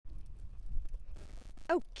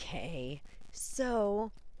Okay,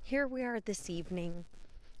 so here we are this evening.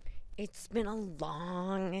 It's been a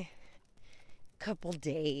long couple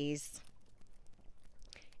days,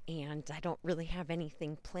 and I don't really have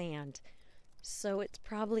anything planned. So it's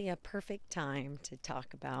probably a perfect time to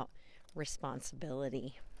talk about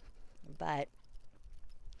responsibility. But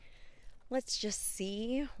let's just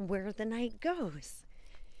see where the night goes.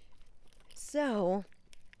 So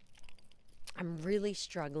I'm really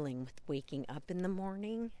struggling with waking up in the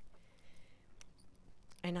morning.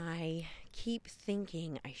 And I keep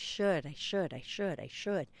thinking I should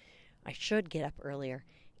get up earlier,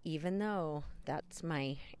 even though that's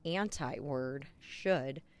my anti word,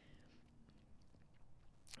 should.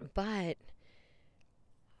 But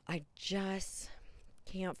I just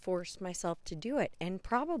can't force myself to do it. And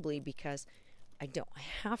probably because I don't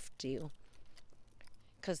have to.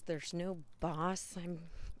 Because there's no boss I'm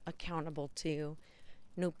accountable to,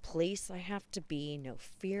 no place I have to be, no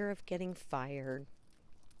fear of getting fired.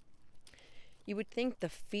 You would think the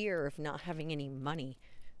fear of not having any money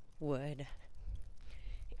would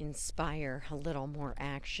inspire a little more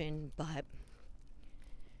action, but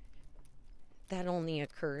that only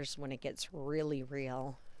occurs when it gets really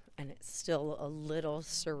real, and it's still a little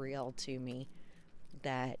surreal to me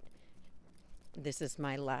that this is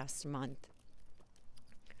my last month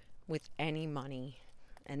with any money,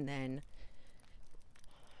 and then,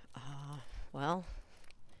 well,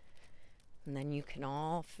 and then you can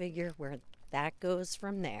all figure where that goes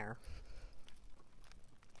from there.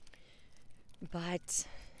 But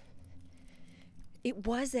it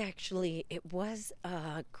was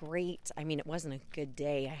great. I mean, it wasn't a good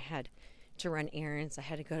day. I had to run errands. I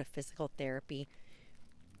had to go to physical therapy.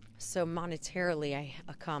 So monetarily, I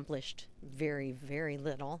accomplished very, very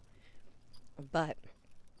little. But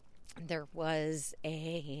there was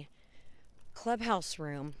a Clubhouse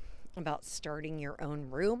room about starting your own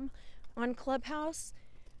room on Clubhouse.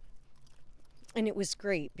 And it was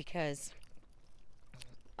great because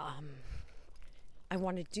I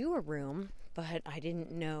want to do a room, but I didn't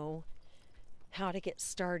know how to get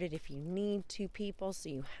started. If you need two people, so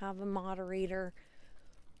you have a moderator,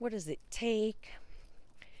 what does it take?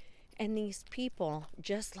 And these people,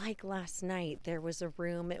 just like last night, there was a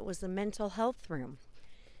room, it was a mental health room,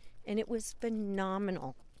 and it was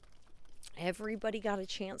phenomenal. Everybody got a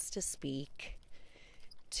chance to speak,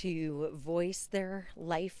 to voice their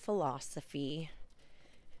life philosophy.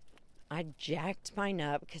 I jacked mine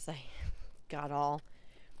up because I got all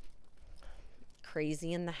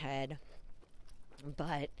crazy in the head,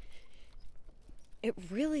 but it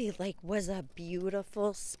really was a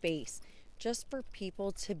beautiful space just for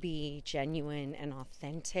people to be genuine and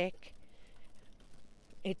authentic.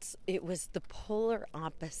 It was the polar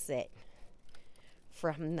opposite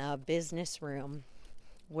from the business room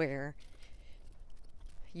where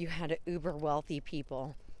you had uber wealthy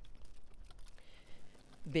people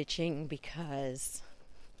bitching because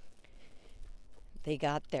they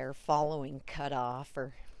got their following cut off,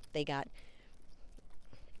 or they got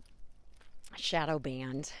shadow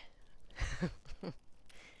banned.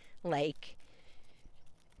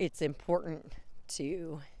 It's important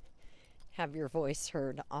to have your voice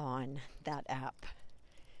heard on that app.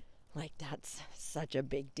 That's such a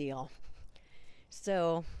big deal.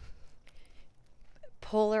 So,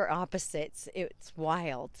 polar opposites, it's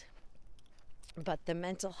wild. But the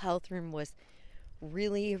mental health room was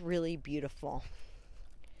really, really beautiful.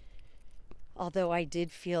 Although I did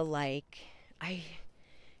feel like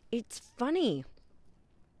it's funny.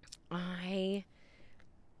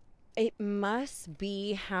 It must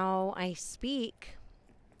be how I speak.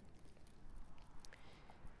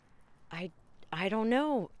 I don't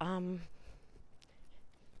know.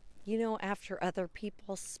 After other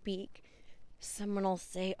people speak, someone will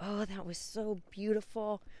say, "Oh, that was so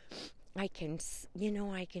beautiful. I can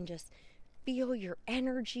just feel your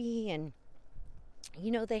energy," and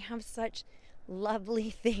they have such lovely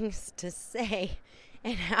things to say.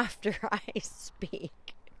 And after I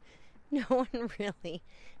speak, no one really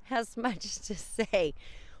has much to say.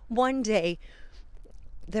 One day,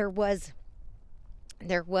 there was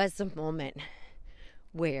a moment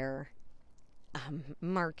where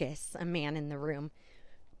Marcus, a man in the room,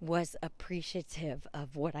 was appreciative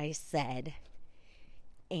of what I said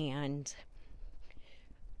and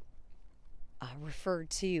referred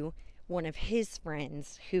to one of his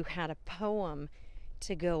friends who had a poem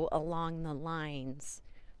to go along the lines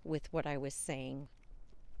with what I was saying.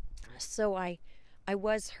 So I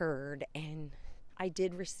was heard, and I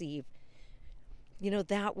did receive,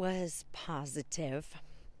 that was positive.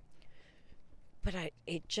 But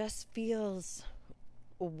it just feels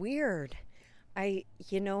weird. I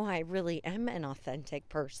really am an authentic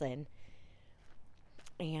person.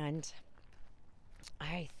 And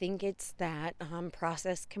I think it's that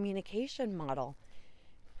process communication model.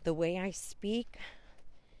 The way I speak,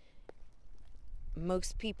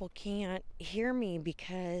 most people can't hear me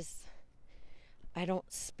because I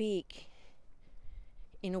don't speak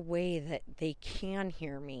in a way that they can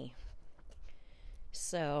hear me.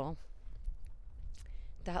 So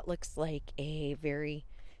that looks like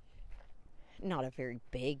not a very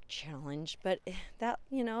big challenge, but that,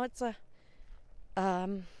 it's a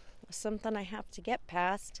something I have to get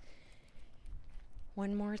past.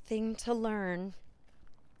 One more thing to learn,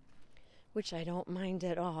 which I don't mind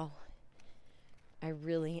at all. I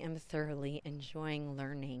really am thoroughly enjoying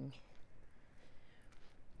learning.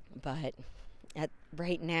 But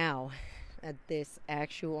right now, at this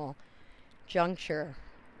actual juncture,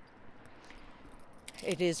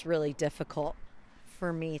 it is really difficult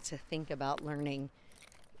for me to think about learning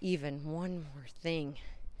even one more thing.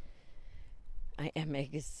 I am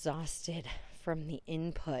exhausted from the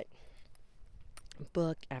input.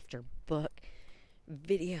 Book after book,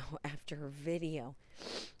 video after video,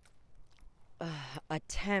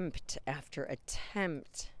 attempt after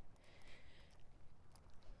attempt.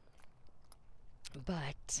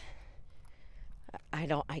 But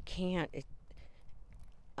I can't.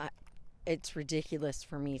 It's ridiculous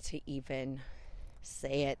for me to even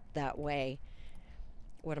say it that way.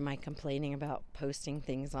 What am I complaining about? Posting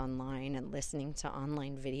things online and listening to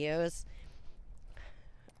online videos?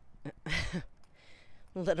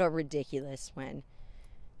 Little ridiculous when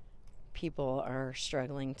people are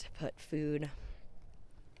struggling to put food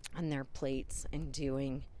on their plates and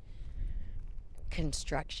doing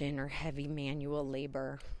construction or heavy manual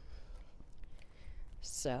labor.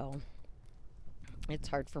 So it's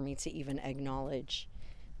hard for me to even acknowledge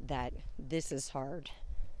that this is hard,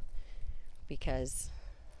 because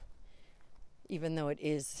even though it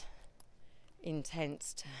is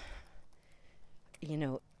intense to,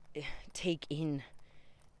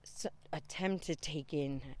 attempt to take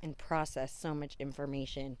in and process so much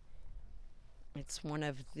information, it's one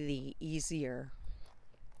of the easier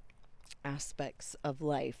aspects of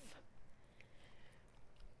life.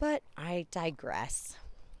 But I digress.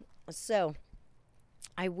 So,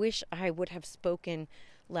 I wish I would have spoken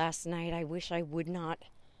last night. I wish I would not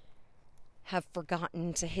have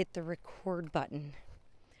forgotten to hit the record button,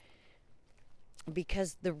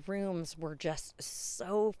 because the rooms were just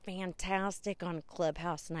so fantastic on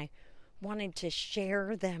Clubhouse, and I wanted to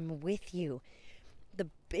share them with you. The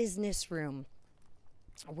business room,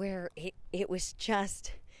 where it was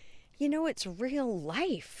just, it's real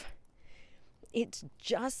life. It's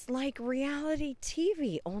just like reality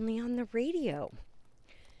TV, only on the radio.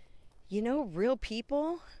 Real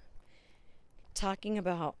people talking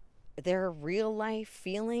about their real life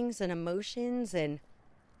feelings and emotions and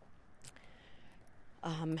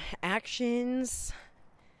actions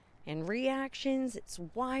and reactions. It's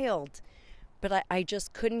wild. But I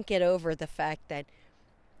just couldn't get over the fact that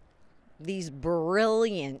these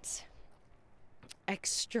brilliant,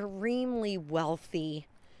 extremely wealthy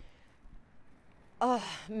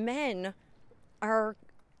men are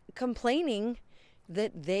complaining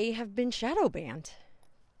that they have been shadow banned.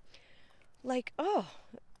 Like, oh,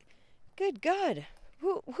 good God,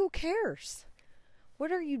 who cares?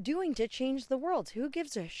 What are you doing to change the world? Who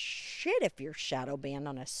gives a shit if you're shadow banned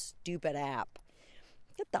on a stupid app?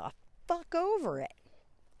 Get the fuck over it.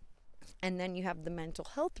 And then you have the mental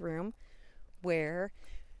health room, where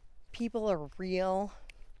people are real,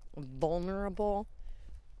 vulnerable,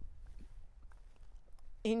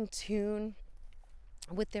 in tune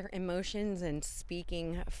with their emotions and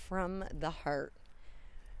speaking from the heart.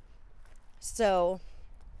 So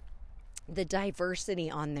the diversity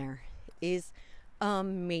on there is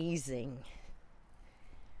amazing.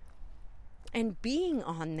 And being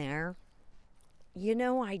on there,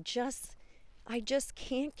 I just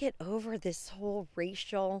can't get over this whole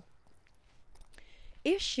racial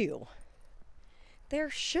issue. There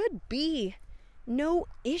should be no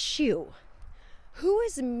issue. Who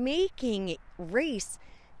is making race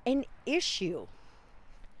an issue?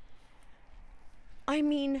 I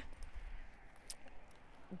mean,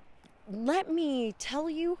 let me tell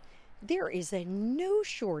you, there is no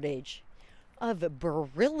shortage of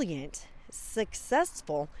brilliant,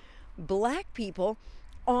 successful Black people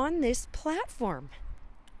on this platform.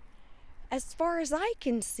 As far as I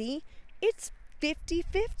can see, it's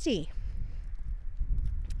 50-50.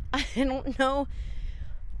 I don't know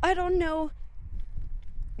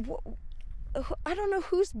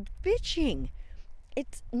who's bitching.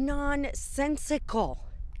 It's nonsensical.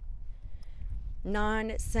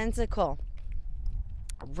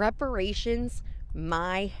 Reparations,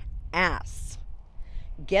 my ass.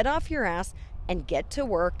 Get off your ass and get to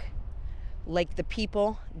work like the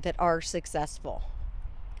people that are successful.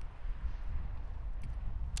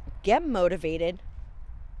 Get motivated.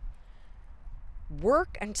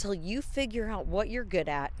 Work until you figure out what you're good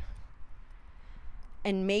at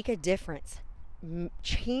and make a difference.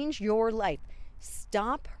 Change your life.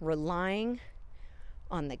 Stop relying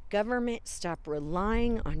on the government. Stop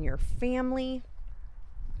relying on your family.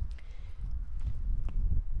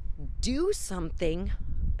 Do something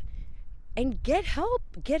and get help.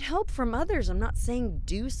 Get help from others. I'm not saying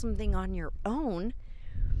do something on your own,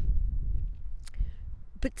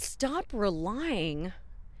 but stop relying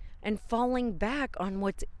and falling back on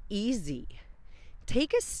what's easy.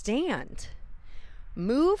 Take a stand.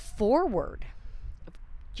 Move forward.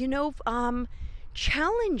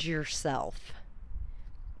 Challenge yourself.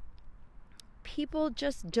 People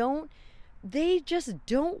just don't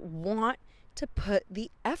want to put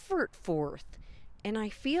the effort forth. And I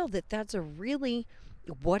feel that that's really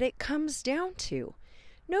what it comes down to.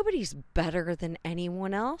 Nobody's better than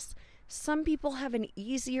anyone else. Some people have an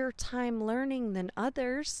easier time learning than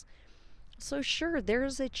others. So sure,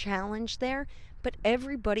 there's a challenge there, but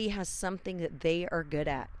everybody has something that they are good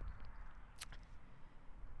at.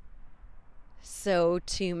 So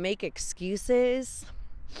to make excuses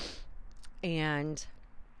and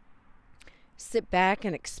sit back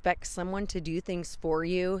and expect someone to do things for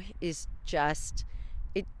you is just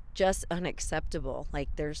unacceptable. Like,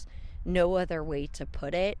 there's no other way to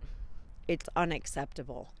put it. It's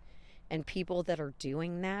unacceptable. And people that are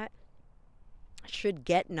doing that should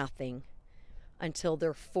get nothing until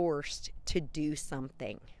they're forced to do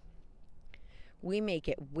something. We make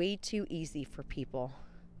it way too easy for people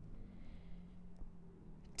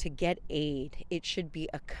to get aid. It should be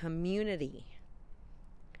a community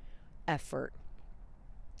effort,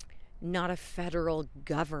 not a federal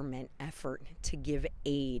government effort to give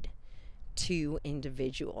aid to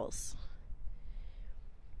individuals.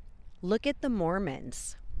 Look at the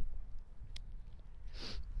Mormons.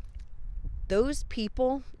 Those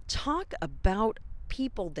people, talk about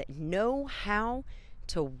people that know how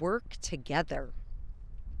to work together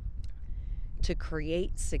to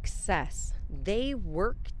create success. They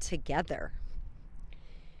work together.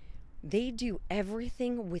 They do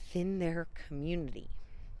everything within their community.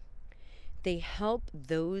 They help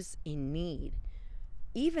those in need,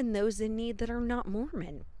 even those in need that are not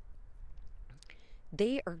Mormon.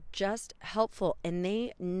 They are just helpful, and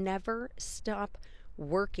they never stop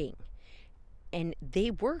working. And they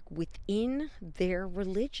work within their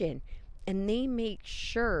religion, and they make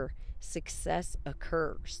sure success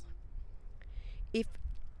occurs. If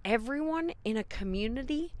everyone in a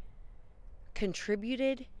community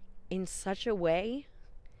contributed in such a way,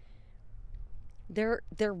 there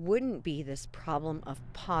wouldn't be this problem of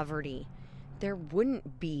poverty. There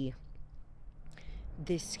wouldn't be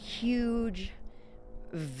this huge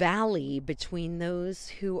valley between those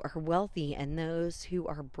who are wealthy and those who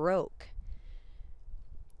are broke.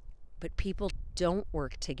 But people don't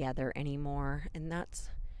work together anymore, and that's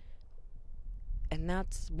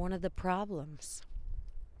one of the problems.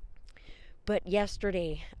 But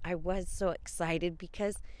yesterday I was so excited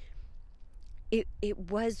because it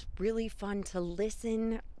was really fun to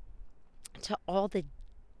listen to all the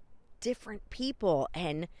different people.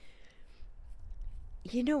 And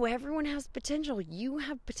everyone has potential. You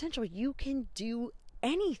have potential. You can do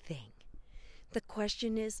anything. The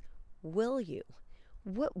question is, will you?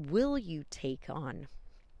 What will you take on?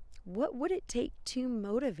 What would it take to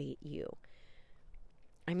motivate you?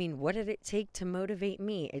 I mean, what did it take to motivate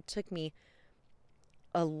me? It took me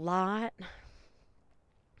a lot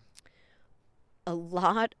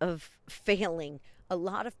of failing, a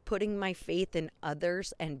lot of putting my faith in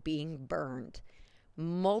others and being burned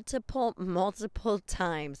multiple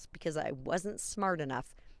times because I wasn't smart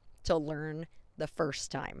enough to learn the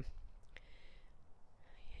first time.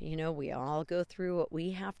 We all go through what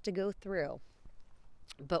we have to go through,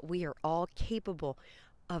 but we are all capable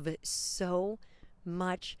of so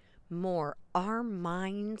much more. Our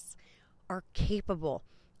minds are capable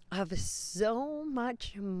of so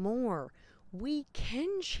much more. We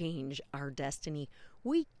can change our destiny.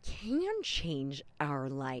 We can change our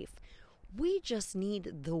life. We just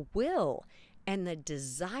need the will and the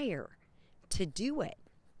desire to do it.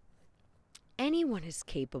 Anyone is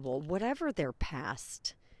capable, whatever their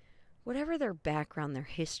past, whatever their background, their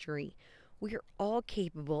history. We are all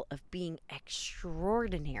capable of being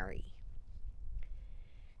extraordinary.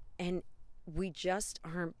 And we just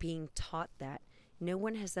aren't being taught that. No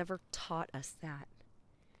one has ever taught us that.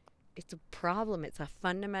 It's a problem. It's a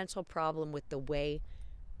fundamental problem with the way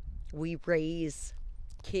we raise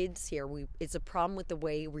kids here. It's a problem with the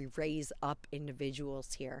way we raise up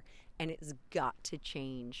individuals here, and it's got to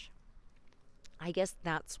change. I guess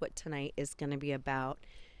that's what tonight is going to be about.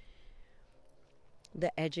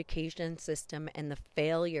 The education system and the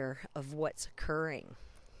failure of what's occurring.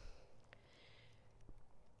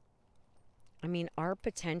 I mean, our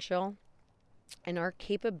potential and our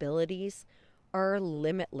capabilities are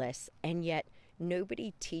limitless, and yet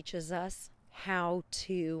nobody teaches us how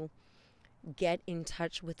to get in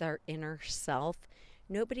touch with our inner self.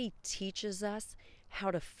 Nobody teaches us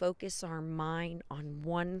how to focus our mind on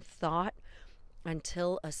one thought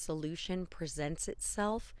until a solution presents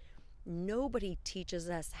itself. Nobody teaches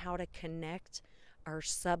us how to connect our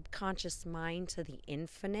subconscious mind to the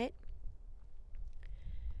infinite.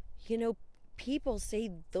 You know, people say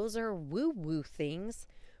those are woo-woo things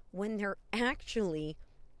when they're actually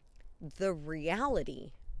the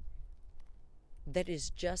reality that is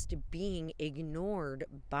just being ignored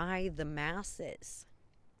by the masses.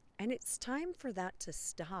 And it's time for that to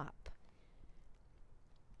stop.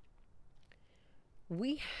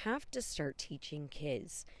 We have to start teaching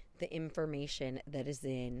kids the information that is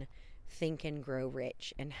in Think and Grow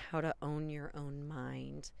Rich and how to own your own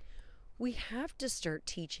mind. We have to start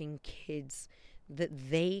teaching kids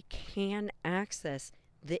that they can access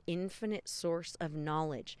the infinite source of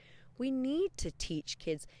knowledge. We need to teach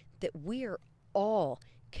kids that we are all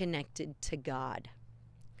connected to God.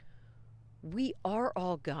 We are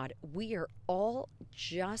all God. We are all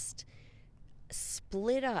just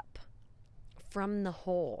split up from the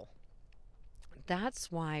whole.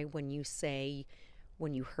 That's why when you say,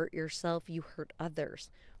 when you hurt yourself, you hurt others.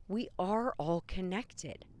 We are all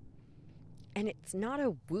connected. And it's not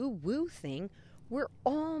a woo-woo thing. We're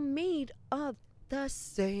all made of the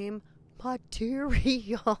same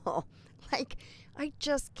material. Like, I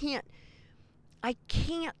can't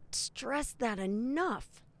stress that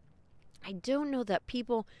enough. I don't know that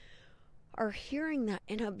people are hearing that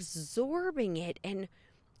and absorbing it and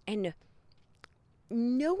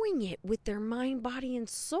knowing it with their mind, body, and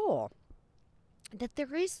soul. That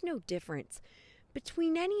there is no difference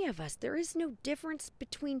between any of us. There is no difference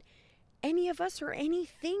between any of us or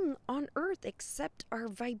anything on earth except our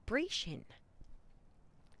vibration.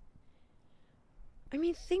 I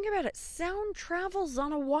mean, think about it. Sound travels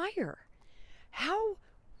on a wire. How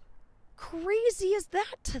crazy is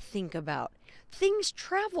that to think about? Things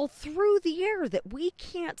travel through the air that we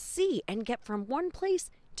can't see and get from one place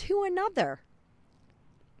to another.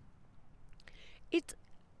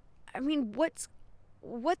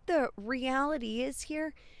 What the reality is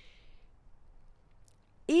here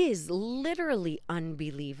is literally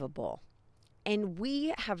unbelievable. And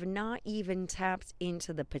we have not even tapped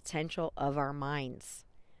into the potential of our minds.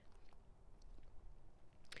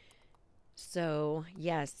 So,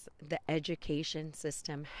 yes, the education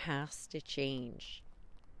system has to change.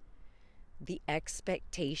 The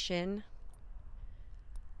expectation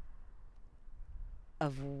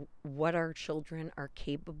of what our children are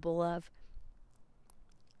capable of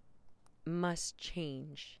must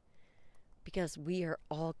change, because we are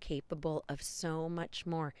all capable of so much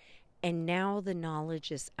more. And now the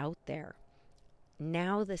knowledge is out there.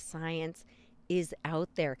 Now the science is out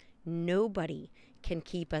there. Nobody can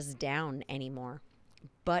keep us down anymore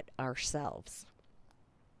but ourselves.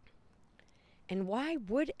 And why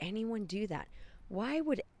would anyone do that? Why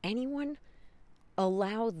would anyone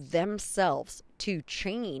allow themselves to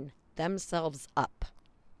chain themselves up?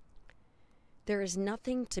 There is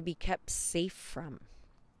nothing to be kept safe from.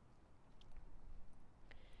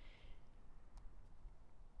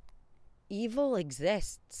 Evil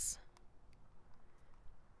exists.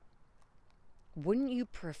 Wouldn't you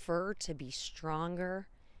prefer to be stronger,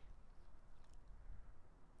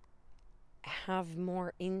 have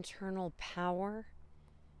more internal power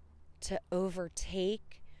to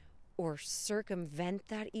overtake or circumvent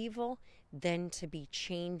that evil than to be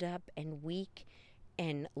chained up and weak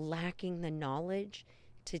and lacking the knowledge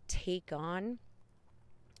to take on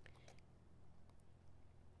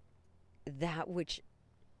that which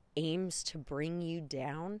aims to bring you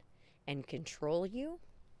down and control you?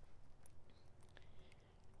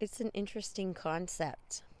 It's an interesting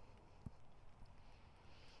concept.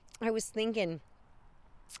 I was thinking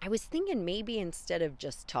maybe instead of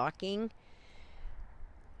just talking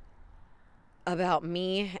about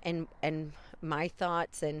me and my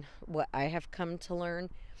thoughts and what I have come to learn,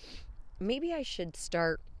 maybe I should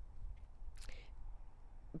start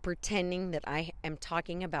pretending that I am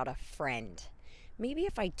talking about a friend. Maybe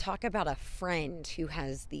if I talk about a friend who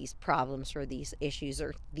has these problems or these issues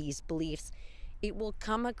or these beliefs, it will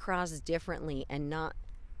come across differently and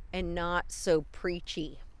not so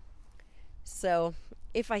preachy. So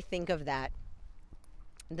if I think of that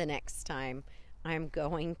the next time, I'm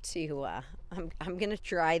going to I'm going to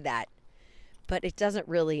try that. But it doesn't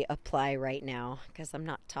really apply right now because I'm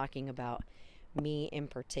not talking about me in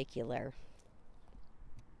particular.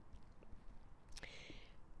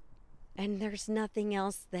 And there's nothing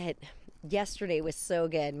else. That yesterday was so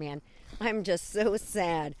good, man. I'm just so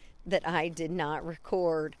sad that I did not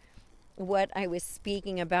record what I was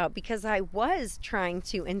speaking about because I was trying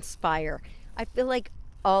to inspire. I feel like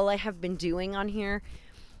all I have been doing on here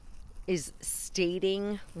is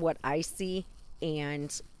stating what I see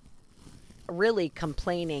and really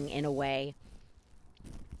complaining in a way.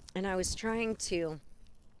 And I was trying to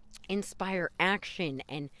inspire action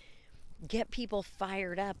and get people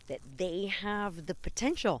fired up that they have the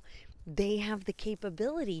potential, they have the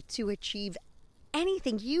capability to achieve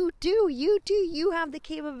anything. You have the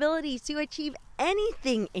capability to achieve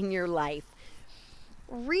anything in your life.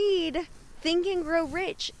 Read Think and Grow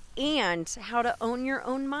Rich and How to Own Your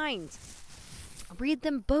Own Mind. Read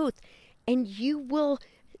them both and you will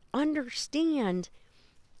understand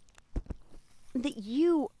that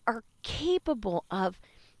you are capable of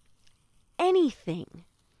anything.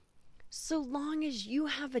 So long as you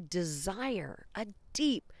have a desire, a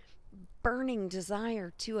deep, burning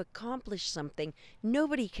desire to accomplish something,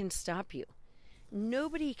 nobody can stop you.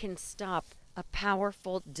 Nobody can stop a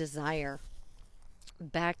powerful desire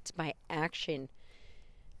backed by action.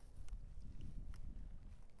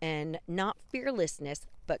 And not fearlessness,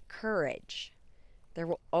 but courage. There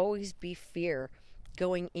will always be fear.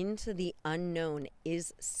 Going into the unknown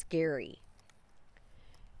is scary.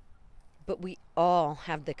 But we all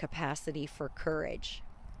have the capacity for courage.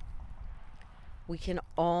 We can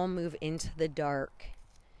all move into the dark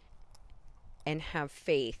and have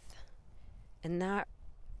faith. And that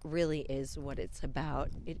really is what it's about.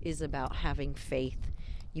 It is about having faith.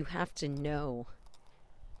 You have to know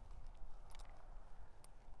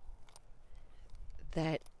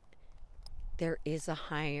that there is a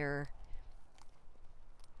higher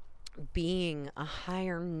being, a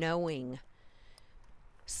higher knowing,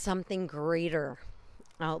 something greater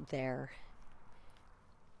out there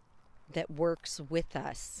that works with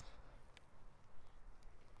us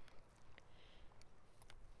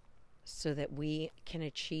so that we can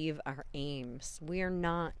achieve our aims. We are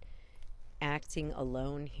not acting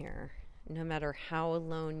alone here. No matter how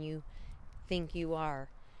alone you think you are,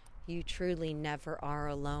 you truly never are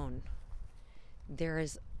alone. There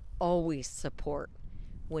is always support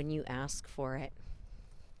when you ask for it.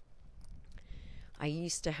 I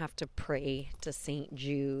used to have to pray to St.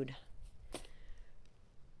 Jude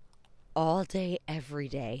all day, every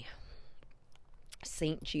day.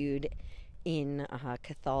 St. Jude in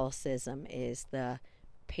Catholicism is the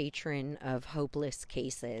patron of hopeless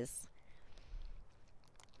cases.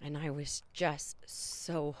 And I was just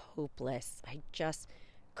so hopeless. I just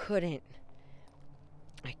couldn't.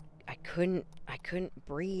 I couldn't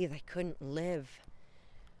breathe. I couldn't live.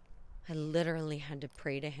 I literally had to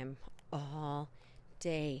pray to him all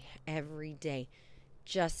day, every day,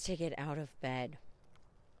 just to get out of bed.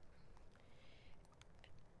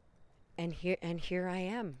 And here I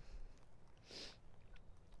am.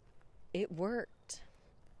 It worked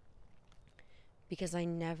because I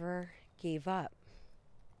never gave up.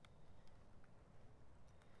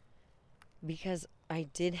 Because I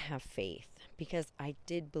did have faith. Because I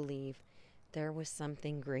did believe there was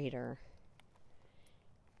something greater.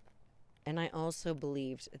 And I also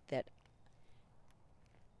believed that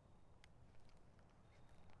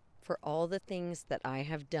for all the things that I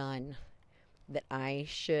have done, that I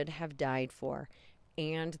should have died for,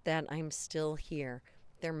 and that I'm still here,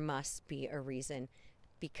 there must be a reason,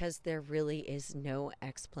 because there really is no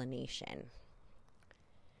explanation.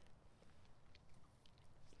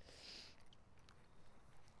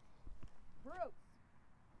 Bruce.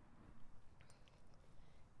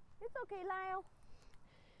 It's okay, Lyle.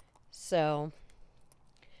 So,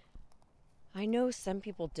 I know some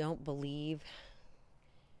people don't believe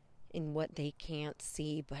in what they can't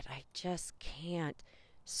see, but I just can't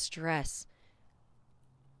stress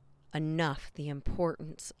enough the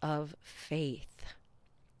importance of faith.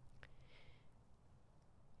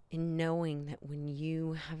 In knowing that when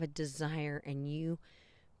you have a desire and you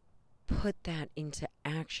put that into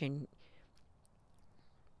action,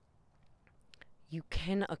 you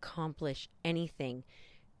can accomplish anything.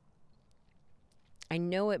 I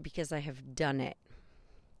know it because I have done it.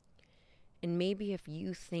 And maybe if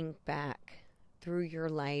you think back through your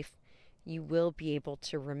life, you will be able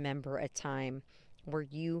to remember a time where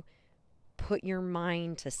you put your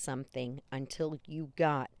mind to something until you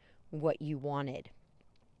got what you wanted.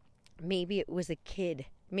 Maybe it was a kid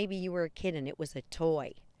Maybe you were a kid and it was a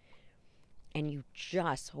toy, and you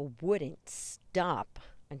just wouldn't stop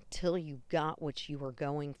until you got what you were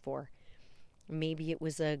going for. Maybe it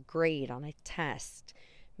was a grade on a test.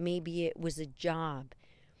 Maybe it was a job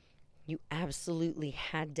you absolutely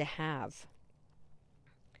had to have.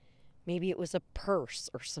 Maybe it was a purse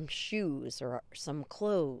or some shoes or some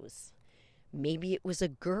clothes. Maybe it was a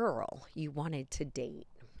girl you wanted to date.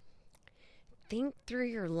 Think through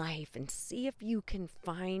your life and see if you can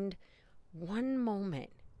find one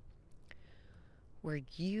moment where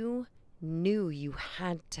you knew you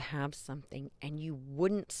had to have something and you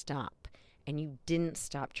wouldn't stop and you didn't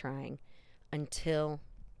stop trying until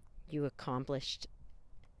you accomplished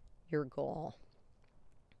your goal.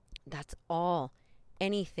 That's all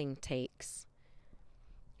anything takes.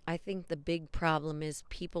 I think the big problem is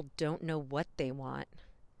people don't know what they want.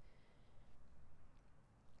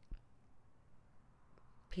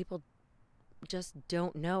 People just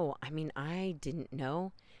don't know. I mean, I didn't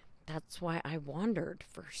know. That's why I wandered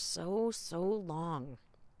for so long.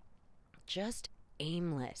 Just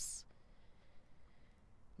aimless.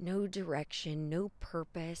 No direction, no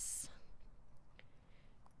purpose.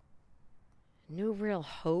 No real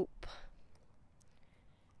hope.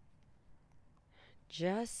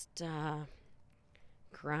 Just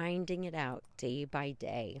grinding it out day by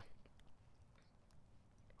day.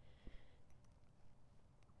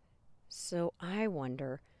 So I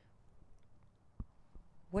wonder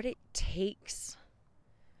what it takes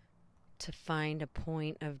to find a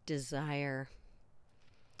point of desire.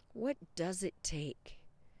 What does it take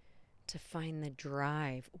to find the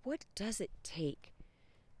drive? What does it take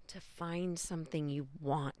to find something you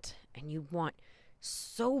want, and you want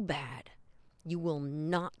so bad you will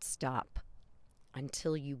not stop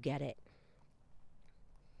until you get it?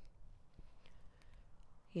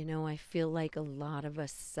 You know, I feel like a lot of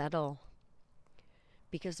us settle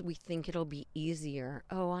because we think it'll be easier.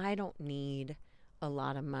 Oh, I don't need a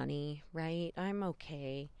lot of money, right? I'm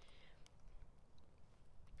okay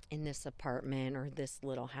in this apartment or this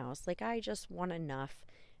little house. Like, I just want enough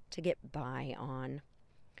to get by on.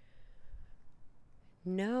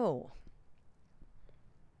 No,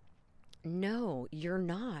 you're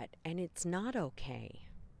not, and it's not okay.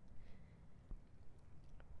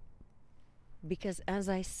 Because as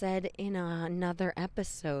I said in another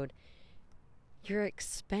episode, you're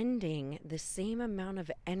expending the same amount of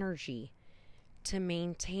energy to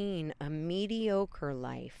maintain a mediocre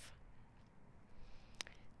life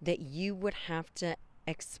that you would have to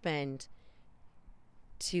expend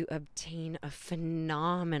to obtain a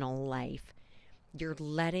phenomenal life. You're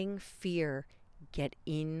letting fear get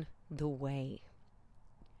in the way.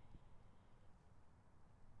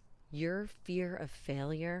 Your fear of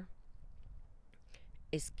failure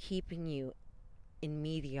is keeping you in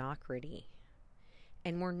mediocrity.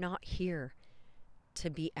 And we're not here to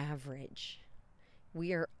be average.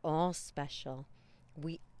 We are all special.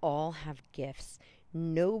 We all have gifts.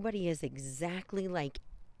 Nobody is exactly like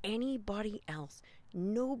anybody else.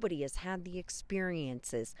 Nobody has had the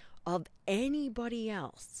experiences of anybody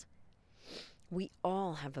else. We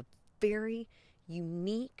all have a very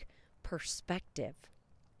unique perspective.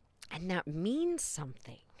 And that means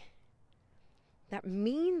something. That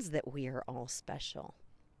means that we are all special.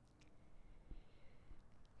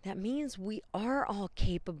 That means we are all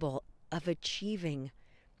capable of achieving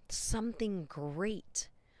something great,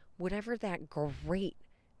 whatever that great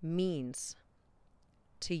means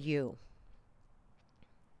to you.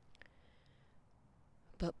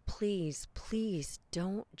 But please, please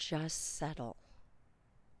don't just settle.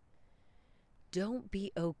 Don't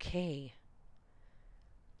be okay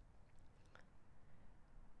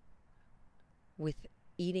with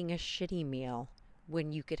eating a shitty meal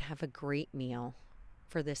when you could have a great meal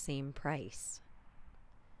for the same price.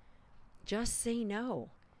 Just say no.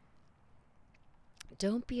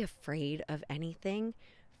 Don't be afraid of anything.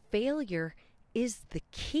 Failure is the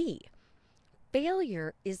key.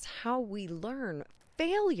 Failure is how we learn.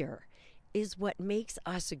 Failure is what makes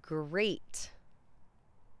us great.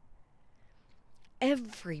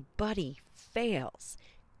 Everybody fails,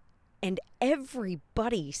 and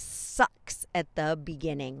everybody sucks at the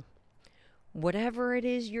beginning. Whatever it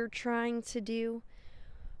is you're trying to do,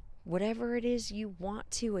 whatever it is you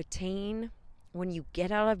want to attain, when you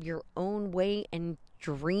get out of your own way and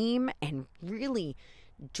dream, and really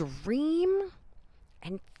dream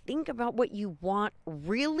and think about what you want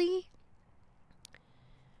really,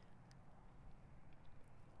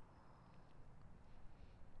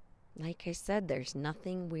 like I said, there's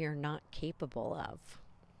nothing we are not capable of.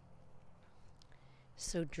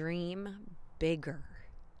 So dream bigger.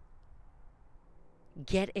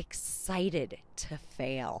 Get excited to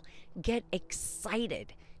fail. Get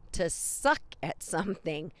excited to suck at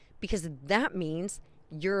something, because that means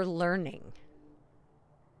you're learning.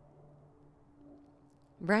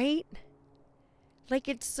 Right? Like,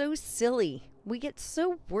 it's so silly. We get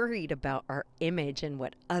so worried about our image and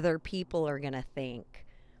what other people are going to think,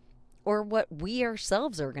 or what we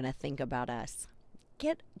ourselves are going to think about us.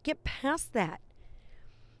 Get past that.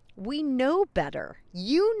 We know better.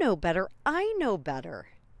 You know better. I know better.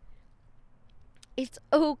 It's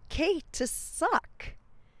okay to suck.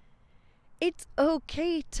 It's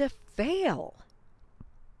okay to fail.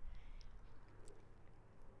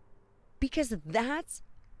 Because that's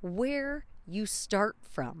where you start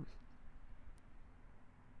from.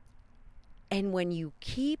 And when you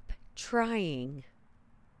keep trying,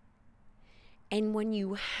 and when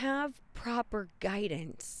you have proper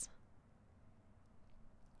guidance,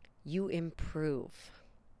 you improve.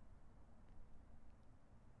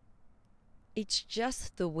 It's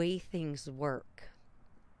just the way things work.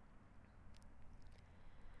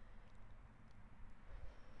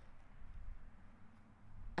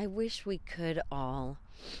 I wish we could all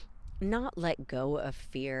not let go of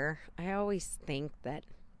fear. I always think that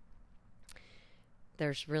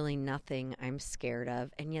there's really nothing I'm scared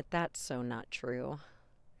of, and yet that's so not true.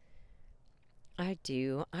 I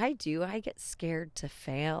do. I get scared to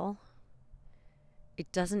fail.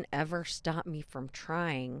 It doesn't ever stop me from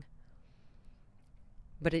trying,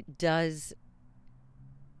 but it does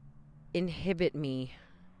inhibit me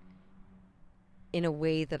in a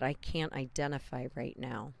way that I can't identify right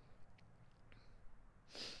now.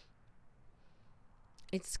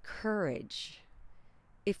 It's courage.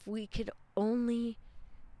 If we could only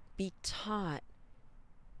be taught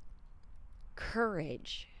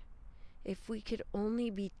courage, if we could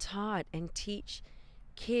only be taught and teach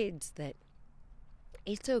kids that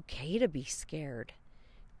it's okay to be scared.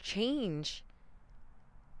 Change,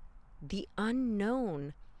 the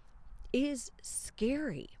unknown, is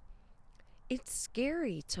scary. It's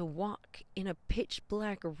scary to walk in a pitch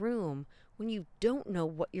black room when you don't know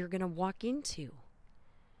what you're going to walk into.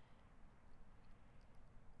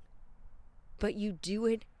 But you do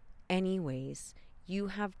it anyways. You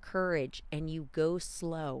have courage and you go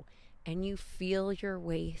slow and you feel your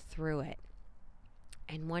way through it.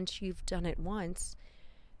 And once you've done it once,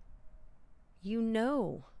 you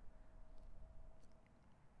know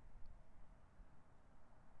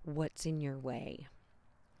what's in your way.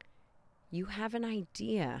 You have an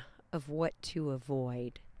idea of what to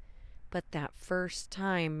avoid. But that first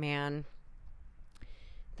time, man,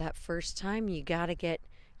 that first time you gotta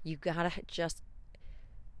just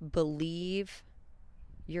believe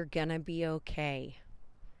you're gonna be okay.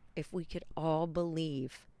 If we could all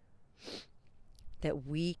believe that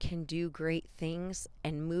we can do great things,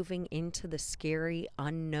 and moving into the scary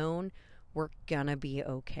unknown, we're gonna be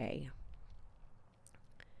okay.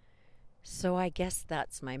 So I guess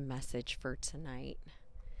that's my message for tonight,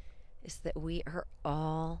 is that we are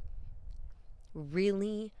all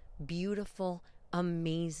really beautiful,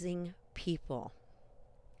 amazing people.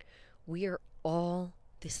 We are all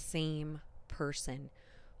the same person.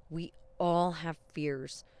 We all have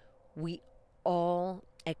fears. We all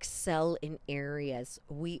excel in areas.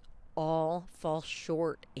 We all fall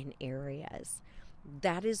short in areas.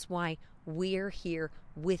 That is why we're here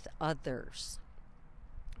with others,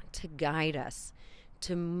 to guide us,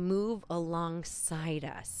 to move alongside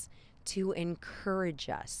us, to encourage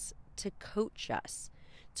us, to coach us,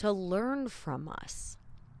 to learn from us,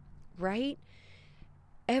 right?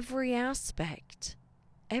 Every aspect,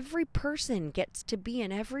 every person gets to be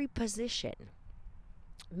in every position.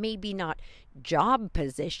 Maybe not job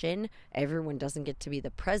position. Everyone doesn't get to be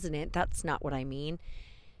the president. That's not what I mean.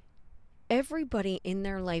 Everybody in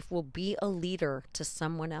their life will be a leader to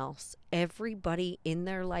someone else. Everybody in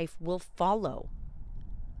their life will follow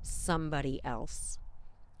somebody else.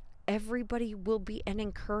 Everybody will be an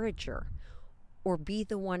encourager or be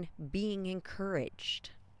the one being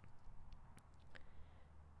encouraged.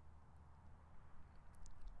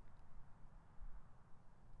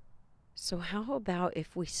 So how about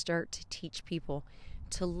if we start to teach people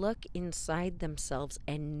to look inside themselves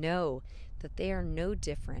and know that they are no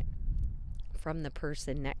different from the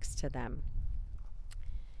person next to them?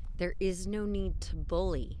 There is no need to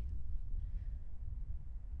bully,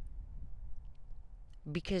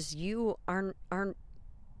 because you are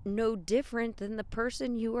no different than the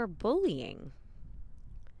person you are bullying.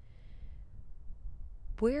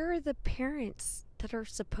 Where are the parents that are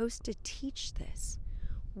supposed to teach this?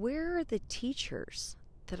 Where are the teachers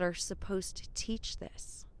that are supposed to teach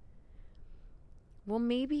this? Well,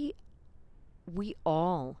 maybe we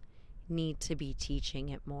all need to be teaching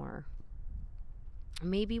it more.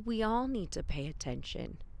 Maybe we all need to pay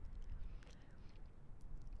attention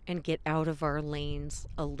and get out of our lanes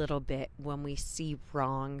a little bit when we see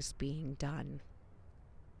wrongs being done.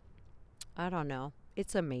 I don't know.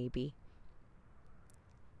 It's a maybe.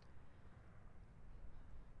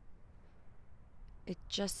 It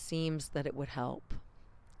just seems that it would help.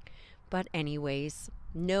 But anyways,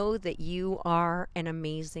 know that you are an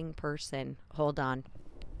amazing person. Hold on.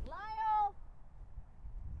 Lyle!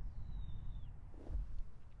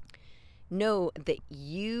 Know that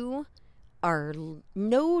you are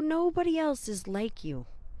nobody else is like you.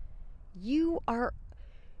 You are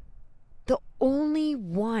the only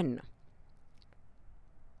one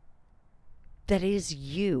that is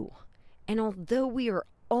you. And although we are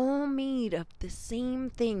all made of the same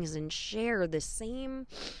things and share the same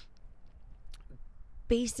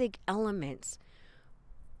basic elements,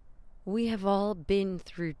 we have all been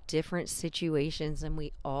through different situations, and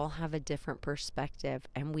we all have a different perspective,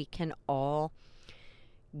 and we can all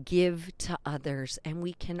give to others, and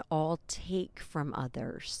we can all take from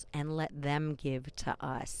others and let them give to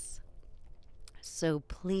us. So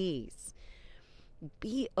please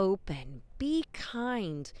be open, be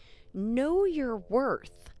kind, know your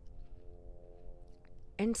worth,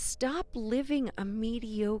 and stop living a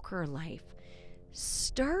mediocre life.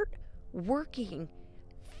 Start working,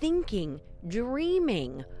 thinking,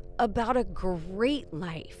 dreaming about a great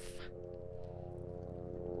life.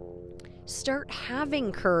 Start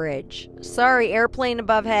having courage. Sorry, airplane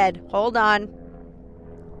above head. Hold on.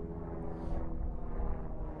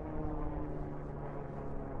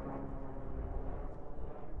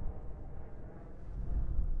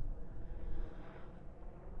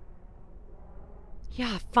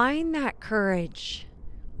 Yeah, find that courage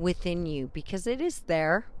within you, because it is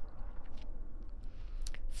there.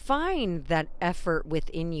 Find that effort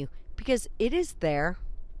within you, because it is there.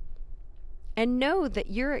 And know that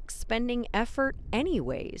you're expending effort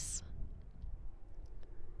anyways.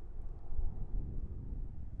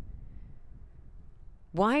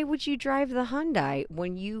 Why would you drive the Hyundai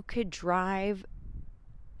when you could drive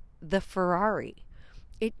the Ferrari?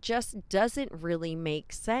 It just doesn't really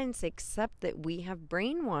make sense, except that we have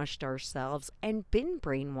brainwashed ourselves and been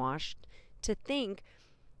brainwashed to think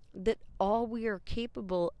that all we are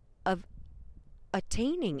capable of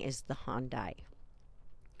attaining is the Hyundai.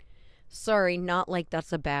 Sorry, not like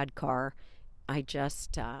that's a bad car. I could have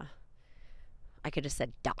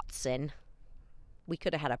said Datsun. We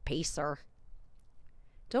could have had a Pacer.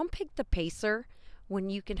 Don't pick the Pacer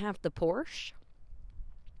when you can have the Porsche.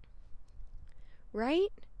 Right?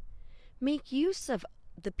 Make use of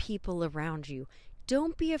the people around you.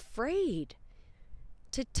 Don't be afraid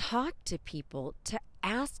to talk to people, to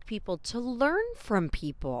ask people, to learn from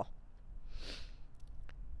people.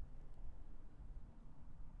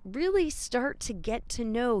 Really start to get to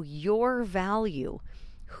know your value.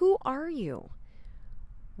 Who are you?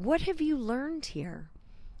 What have you learned here?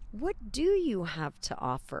 What do you have to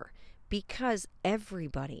offer? Because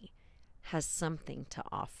everybody has something to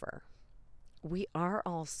offer. We are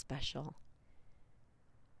all special.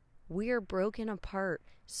 We are broken apart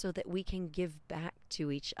so that we can give back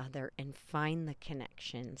to each other and find the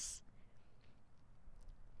connections.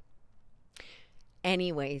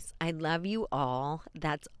 Anyways, I love you all.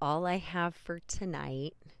 That's all I have for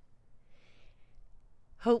tonight.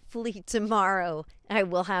 Hopefully tomorrow I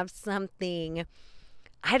will have something.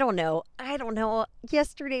 I don't know.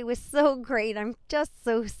 Yesterday was so great. I'm just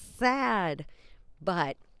so sad.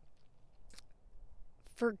 But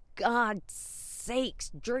for God's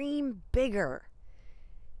sakes, dream bigger.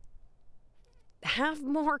 Have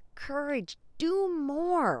more courage. Do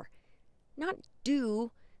more. Not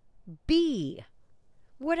do, be.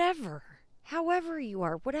 Whatever. However you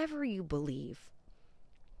are. Whatever you believe.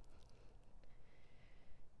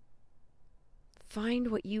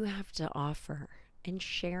 Find what you have to offer and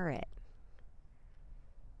share it.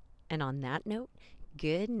 And on that note,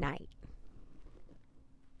 good night.